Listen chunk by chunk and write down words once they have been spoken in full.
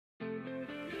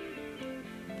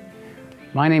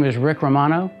My name is Rick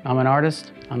Romano. I'm an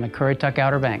artist on the Currituck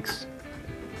Outer Banks.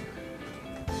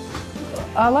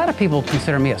 A lot of people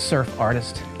consider me a surf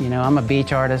artist. You know, I'm a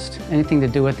beach artist, anything to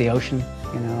do with the ocean.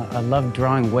 You know, I love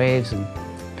drawing waves and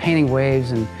painting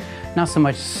waves, and not so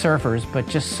much surfers, but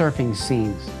just surfing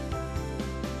scenes.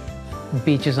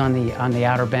 Beaches on the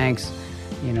Outer Banks,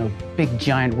 you know, big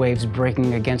giant waves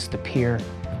breaking against the pier.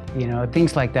 You know,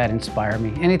 things like that inspire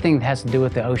me. Anything that has to do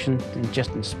with the ocean, it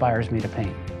just inspires me to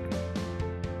paint.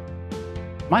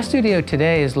 My studio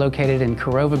today is located in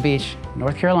Corova Beach,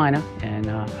 North Carolina, and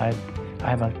I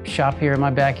have a shop here in my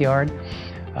backyard,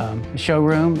 a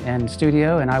showroom and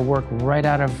studio, and I work right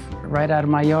out of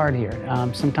my yard here.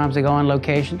 Sometimes I go on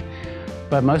location,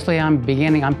 but mostly I'm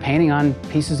painting on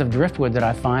pieces of driftwood that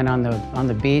I find on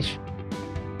the beach.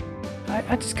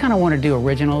 I just kind of want to do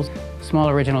originals, small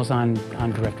originals on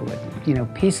driftwood. You know,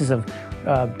 pieces of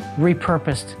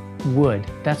repurposed wood.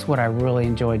 That's what I really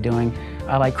enjoy doing.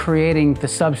 I like creating the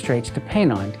substrates to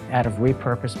paint on out of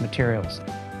repurposed materials.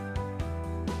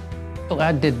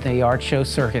 I did the art show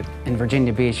circuit in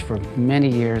Virginia Beach for many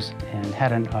years and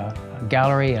had a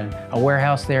gallery, a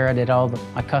warehouse there. I did all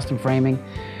my custom framing,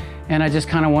 and I just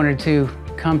kind of wanted to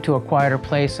come to a quieter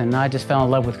place, and I just fell in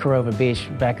love with Corova Beach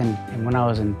back when I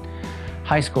was in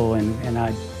high school, and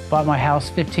I bought my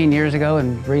house 15 years ago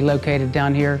and relocated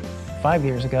down here 5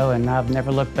 years ago, and I've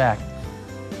never looked back.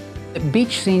 The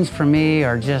beach scenes for me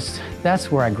are just,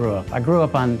 that's where I grew up. I grew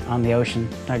up on the ocean.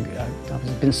 I've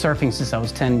been surfing since I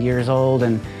was 10 years old,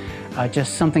 and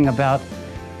just something about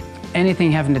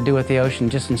anything having to do with the ocean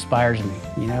just inspires me.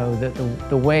 You know,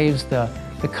 the waves, the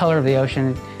color of the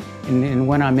ocean, and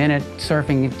when I'm in it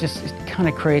surfing, it kind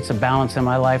of creates a balance in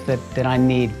my life that I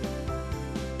need.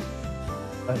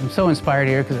 I'm so inspired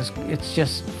here because it's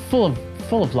just full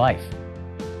of life.